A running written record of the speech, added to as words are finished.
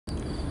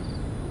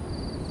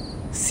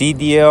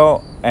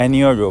CDL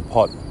Annual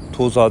Report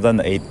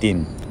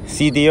 2018.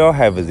 CDL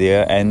have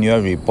their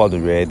annual report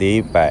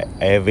ready by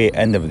every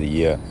end of the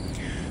year.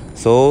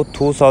 So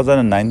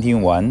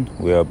 2019 one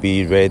will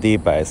be ready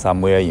by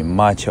somewhere in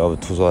March of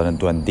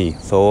 2020.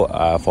 So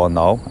for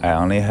now, I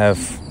only have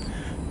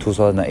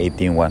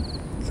 2018 one.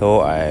 So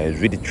I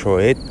read through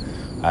it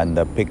and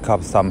pick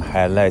up some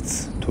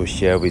highlights to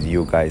share with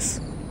you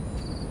guys.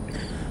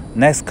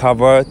 Next,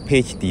 cover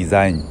page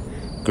design,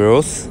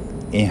 growth,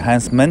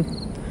 enhancement,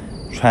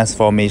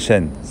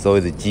 transformation. So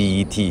it's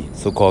GET,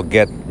 so-called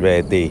get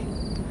ready.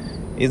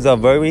 It's a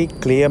very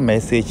clear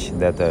message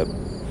that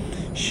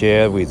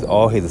share with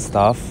all his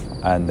staff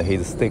and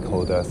his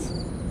stakeholders.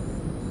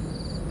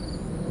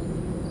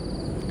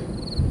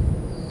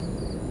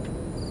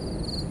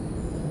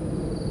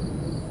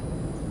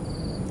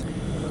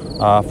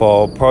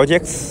 For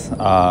projects,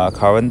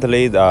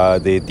 currently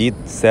they did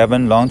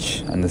 7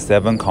 launch and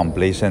 7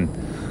 completion,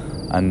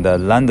 and the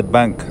land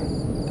bank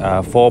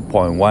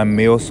 4.1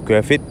 million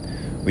square feet,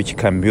 which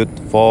can build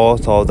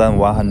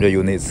 4,100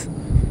 units.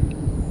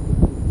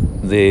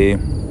 They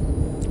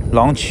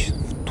launched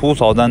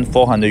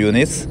 2,400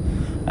 units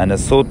and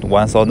sold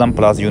 1,000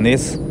 plus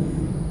units,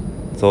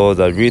 so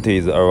the rate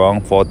is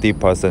around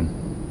 40%.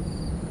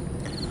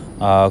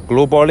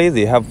 Globally,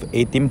 they have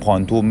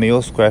 18.2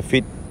 million square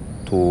feet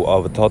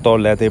of total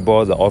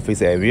lettable the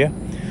office area.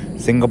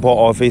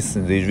 Singapore office,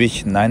 they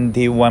reach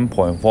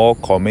 91.4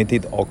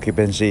 committed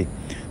occupancy,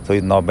 so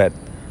it's not bad.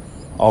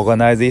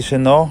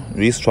 Organizational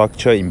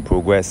restructure in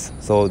progress,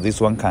 so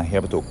this one can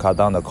help to cut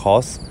down the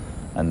cost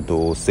and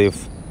to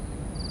save.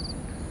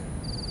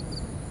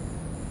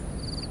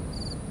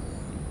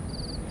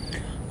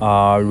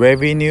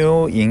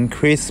 Revenue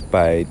increased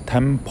by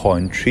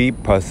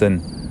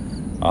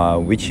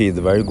 10.3%, which is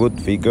a very good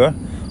figure.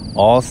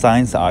 All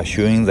signs are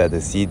showing that the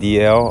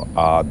CDL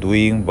are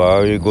doing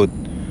very good.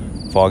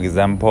 For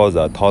example,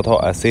 the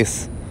total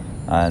assets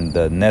and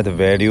the net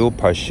value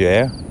per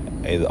share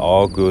is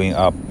all going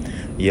up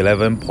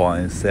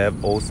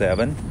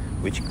 11.07,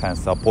 which can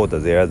support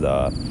their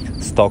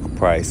stock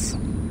price.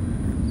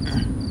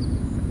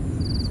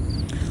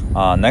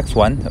 Next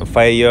one,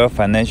 5-year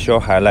financial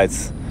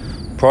highlights.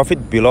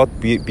 Profit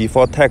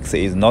before tax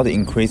is not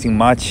increasing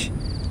much.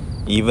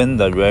 Even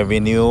the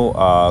revenue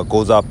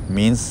goes up,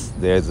 means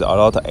there's a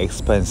lot of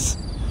expense.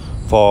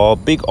 For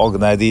big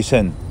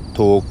organization,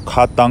 to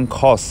cut down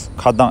costs,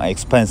 cut down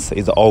expense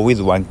is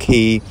always one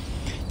key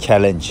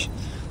challenge.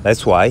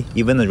 That's why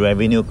even the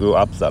revenue grew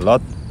up a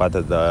lot, but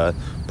the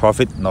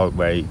profit not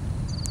very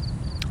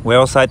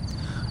well set.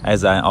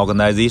 As an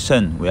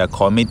organization, we are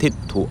committed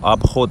to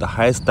uphold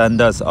high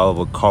standards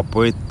of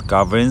corporate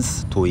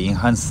governance to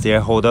enhance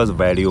shareholders'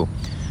 value.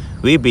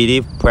 We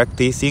believe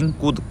practicing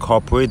good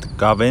corporate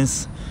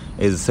governance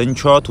is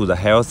central to the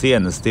healthy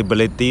and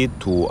stability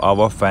to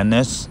our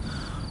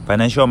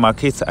financial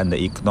markets and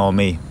the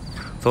economy.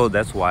 So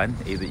that's one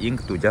is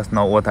linked to just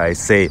now what I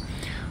say.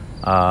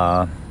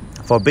 For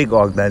big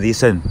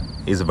organization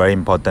is very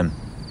important.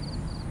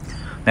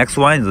 Next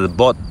one is the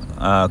board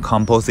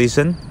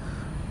composition,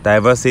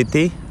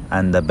 diversity,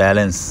 and the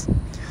balance.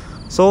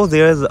 So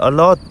there's a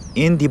lot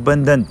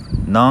independent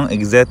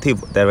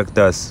non-executive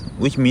directors,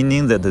 which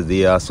meaning that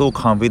they are so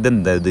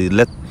confident that they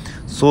let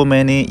so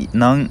many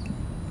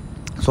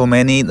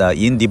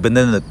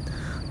independent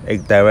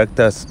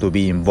directors to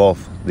be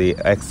involved. They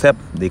accept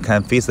they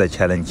can face the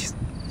challenges.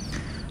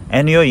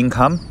 Annual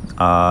income,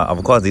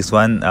 of course, this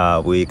one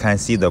we can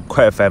see the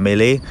Quat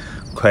family,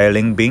 Quat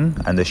Ling Bing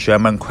and the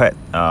Sherman Quat,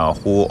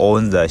 who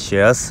own the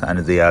shares,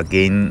 and they are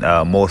gain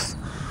most.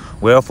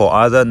 Where for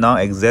other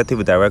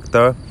non-executive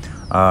director,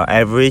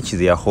 average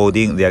they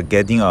are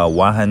getting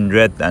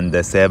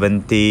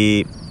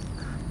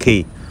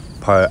 170K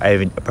per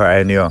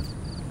annual.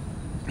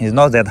 It's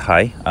not that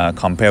high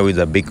compared with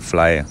the big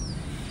flyer.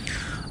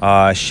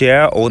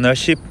 Share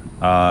ownership,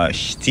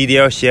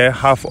 CDL share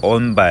half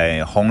owned by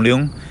Hong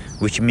Leong,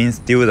 which means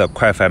still the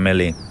Quat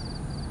family.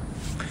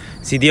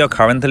 CDL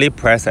currently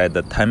priced at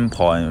the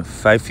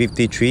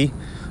 10.553.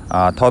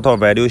 Total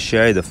value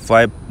share is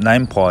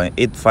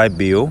 9.85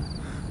 billion.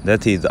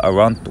 That is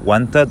around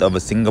 1/3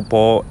 of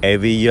Singapore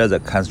every year the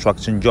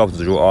construction jobs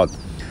throughout.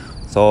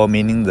 So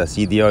meaning the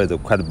CDL is a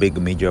quite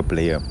big major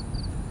player.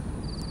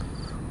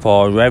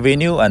 For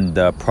revenue and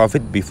the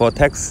profit before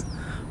tax,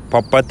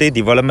 property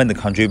development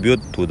contribute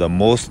to the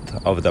most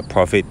of the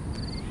profit.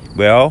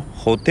 Well,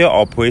 hotel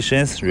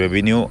operations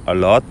revenue a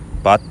lot,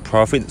 but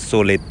profit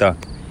so little.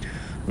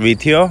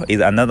 Retail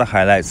is another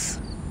highlights,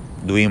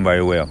 doing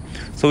very well.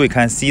 So we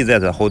can see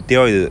that the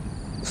hotel is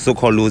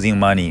so-called losing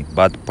money,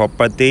 but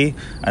property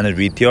and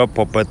retail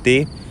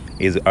property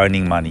is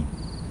earning money.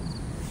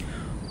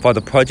 For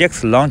the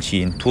projects launched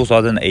in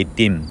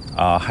 2018,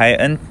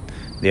 high-end,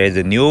 there is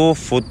a new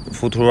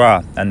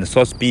Futura and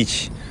South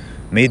Beach.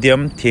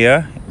 Medium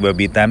tier will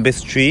be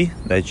Dambastry,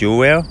 the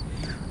Jewel,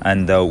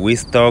 and the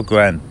Vista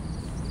Grand.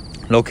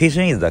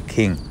 Location is the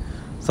king.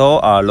 So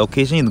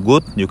location is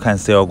good, you can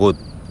sell good.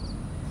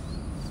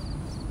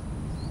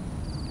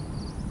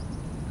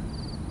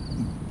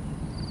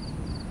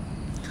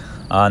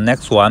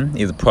 Next one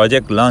is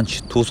project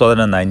launch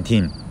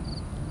 2019.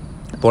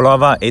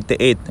 Boulevard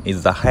 88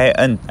 is the high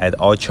end at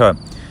Orchard.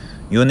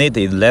 Unit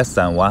is less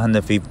than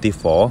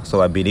 154,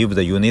 so I believe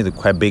the unit is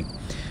quite big.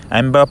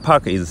 Amber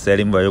Park is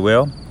selling very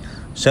well.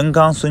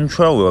 Shenkang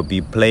Central will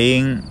be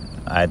playing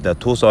at the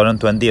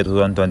 2020 and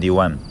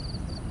 2021.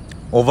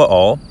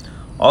 Overall,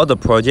 all the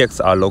projects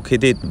are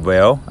located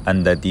well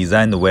and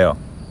designed well.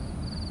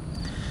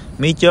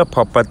 Major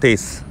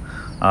properties.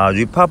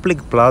 Republic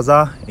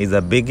Plaza is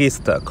the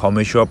biggest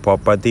commercial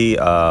property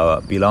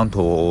belong to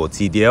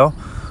CDL.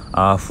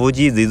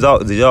 Fuji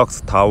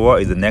Xerox Tower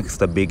is the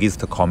next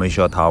biggest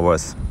commercial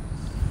towers.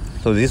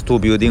 So these two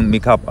buildings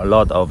make up a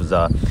lot of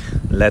the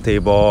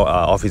lettable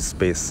office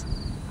space.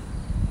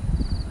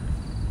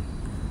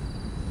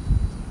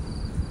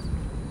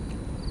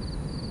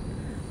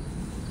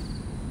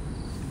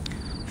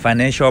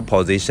 Financial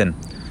position.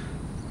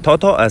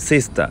 Total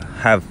assets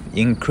have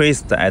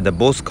increased at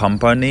both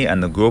company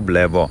and group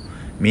level.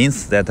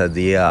 Means that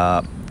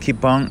they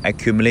keep on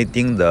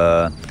accumulating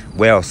the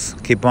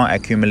wealth, keep on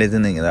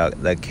accumulating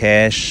the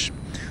cash,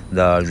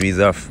 the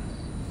reserve,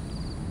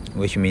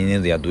 which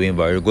means they are doing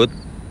very good.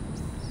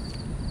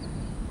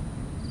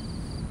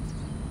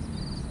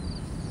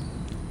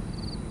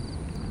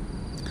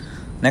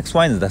 Next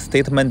one is the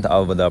statement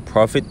of the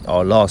profit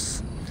or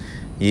loss.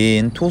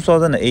 In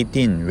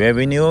 2018,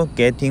 revenue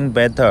getting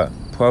better.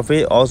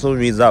 Profit also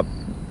result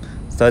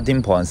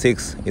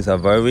 13.6 is a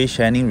very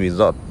shining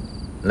result,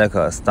 like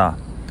a star.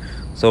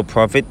 So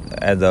profit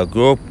as a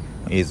group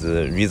is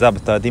result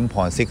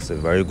 13.6,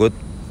 very good.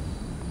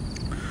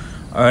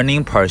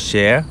 Earning per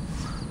share,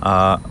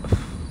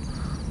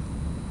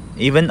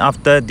 even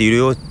after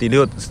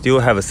dilute still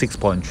have a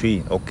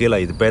 6.3. Okay,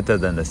 like it's better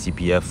than the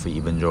CPF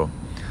even though.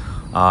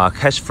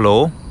 Cash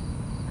flow.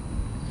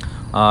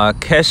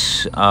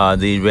 Cash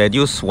they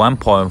reduce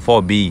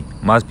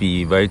 1.4B. Must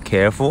be very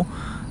careful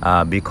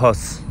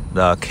because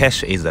the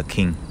cash is the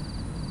king.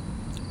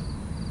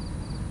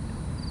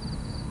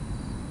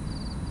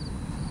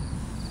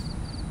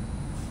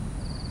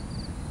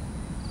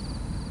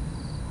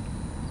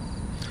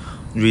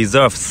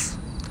 Reserves.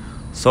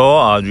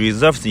 So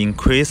reserves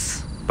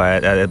increase by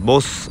at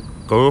both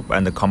group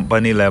and the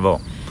company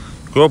level.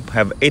 Group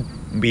have 8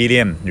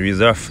 billion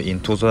reserve in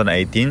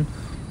 2018.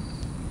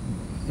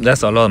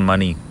 That's a lot of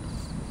money.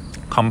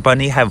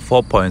 Company have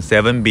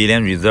 4.7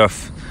 billion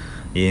reserve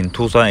in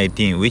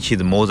 2018, which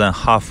is more than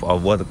half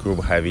of what the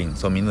group having.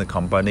 So means the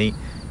company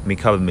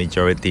make up the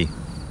majority.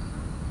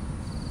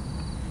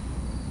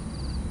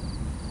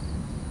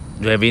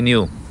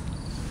 Revenue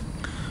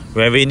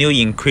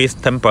increased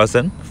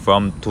 10%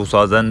 from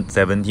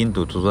 2017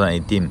 to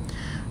 2018,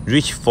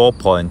 reached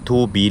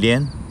 4.2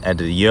 billion at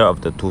the year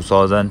of the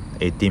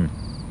 2018.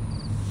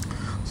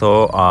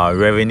 So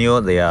revenue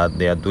they are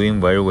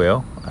doing very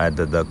well at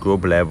the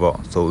group level,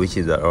 so which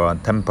is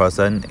around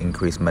 10%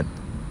 increasement.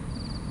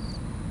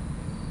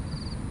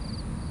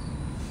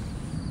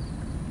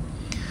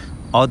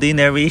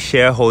 Ordinary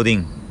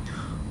shareholding.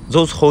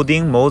 Those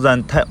holding more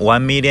than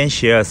 1 million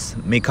shares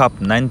make up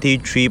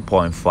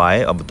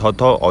 93.5% of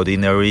total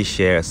ordinary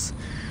shares,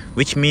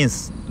 which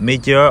means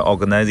major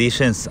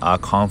organizations are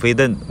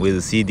confident with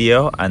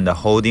CDL and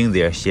holding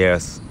their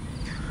shares.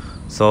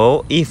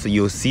 So if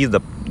you see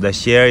the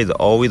share is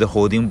always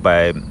holding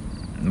by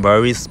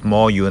very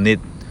small unit,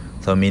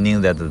 so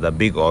meaning that the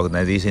big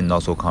organization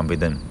not so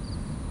confident.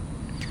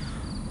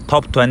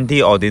 Top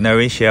 20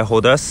 ordinary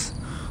shareholders.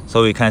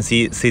 So we can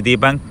see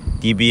Citibank,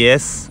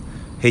 DBS,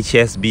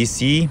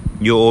 HSBC,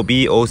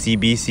 UOB,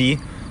 OCBC,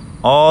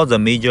 all the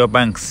major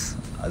banks,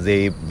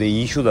 they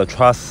issue the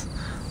trust,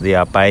 they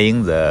are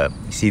buying the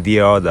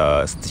CDL,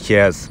 the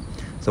shares.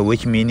 So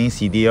which meaning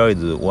CDL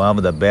is one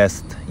of the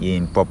best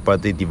in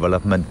property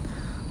development.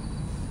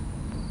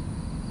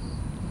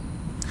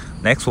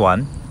 Next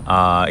one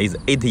is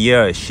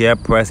 8-year share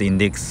price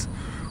index.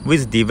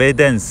 With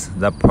dividends,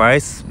 the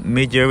price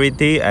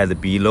majority is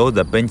below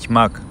the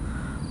benchmark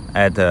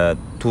at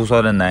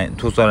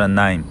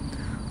 2009.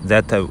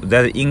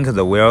 That ink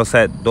the well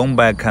said, don't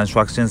buy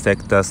construction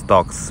sector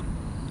stocks.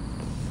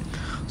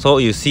 So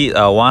you see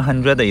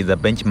 100 is the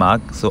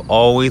benchmark, so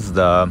always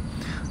the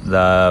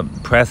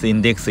price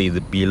index is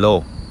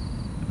below.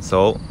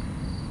 So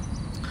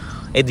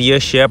 8-year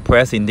share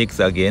price index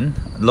again,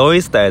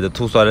 lowest at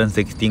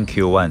 2016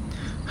 Q1,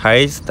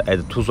 highest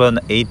at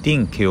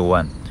 2018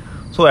 Q1.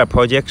 So a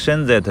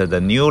projection that the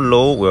new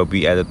low will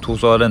be at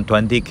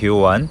 2020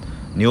 Q1,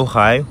 new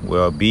high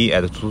will be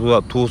at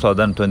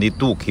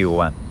 2022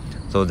 Q1.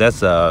 So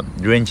that's a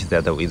range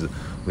that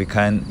we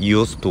can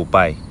use to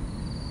buy.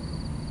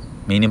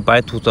 Meaning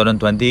buy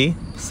 2020,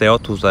 sell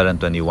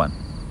 2021.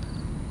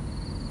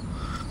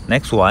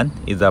 Next one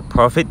is the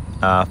profit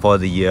for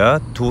the year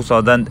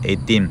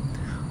 2018.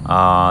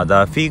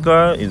 The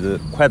figure is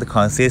quite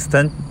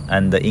consistent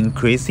and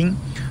increasing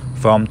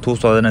from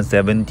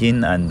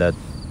 2017 and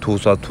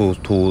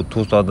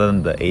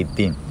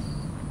 2018,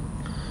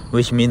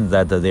 which means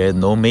that there is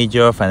no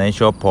major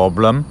financial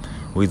problem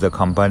with the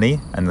company,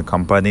 and the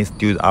company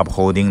still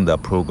upholding the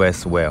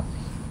progress well.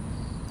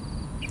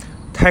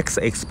 tax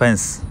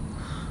expense.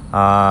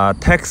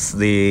 Tax,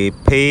 they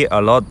pay a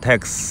lot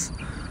tax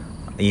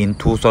in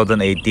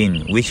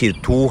 2018, which is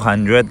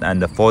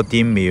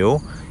 214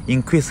 mil,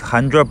 increased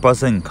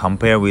 100%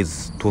 compared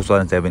with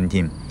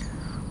 2017.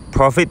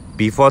 Profit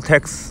before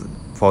tax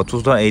for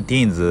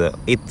 2018 is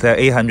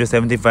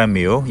 875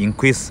 mil,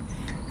 increased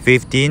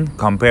 15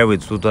 compared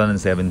with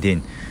 2017,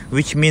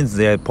 which means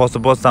there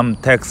possible some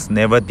tax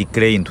never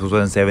declared in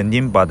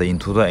 2017, but in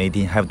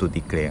 2018 have to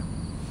declare.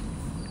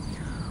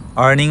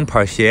 Earning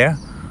per share,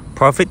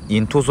 profit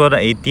in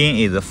 2018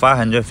 is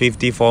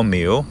 554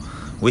 mil,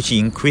 which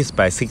increased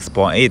by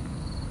 6.8.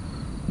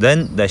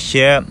 Then the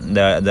share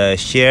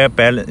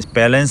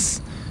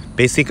balance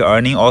basic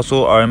earning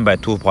also earned by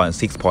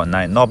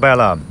 6.9. Not bad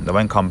lah. The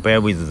one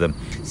compared with the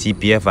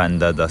CPF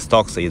and the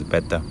stocks is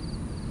better.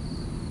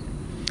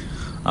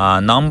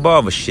 Number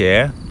of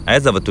share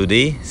as of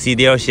today,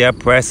 CDL share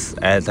price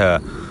at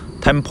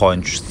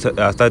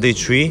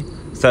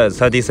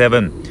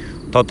 10.37.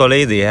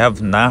 Totally, they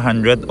have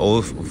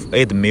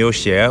 908 mil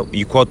share,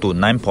 equal to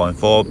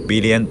 9.4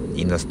 billion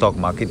in the stock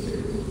market.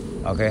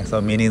 Okay, so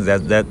meaning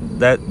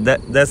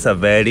that's a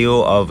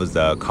value of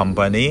the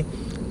company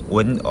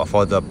when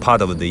for the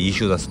part of the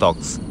issue of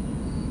stocks.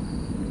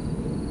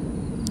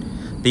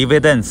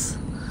 Dividends.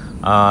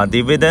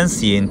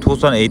 Dividends in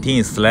 2018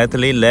 is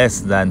slightly less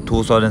than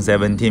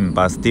 2017,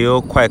 but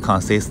still quite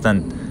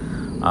consistent.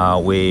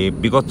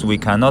 Because we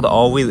cannot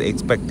always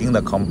expecting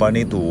the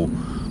company to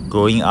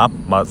going up,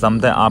 but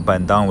sometimes up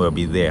and down will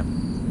be there.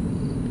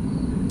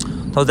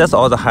 So that's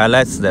all the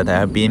highlights that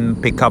have been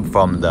picked up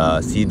from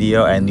the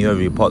CDL annual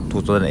report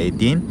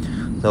 2018.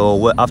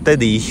 So after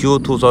the issue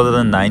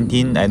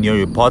 2019 annual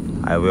report,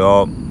 I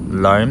will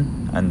learn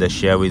and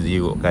share with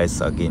you guys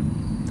again.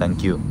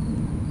 Thank you.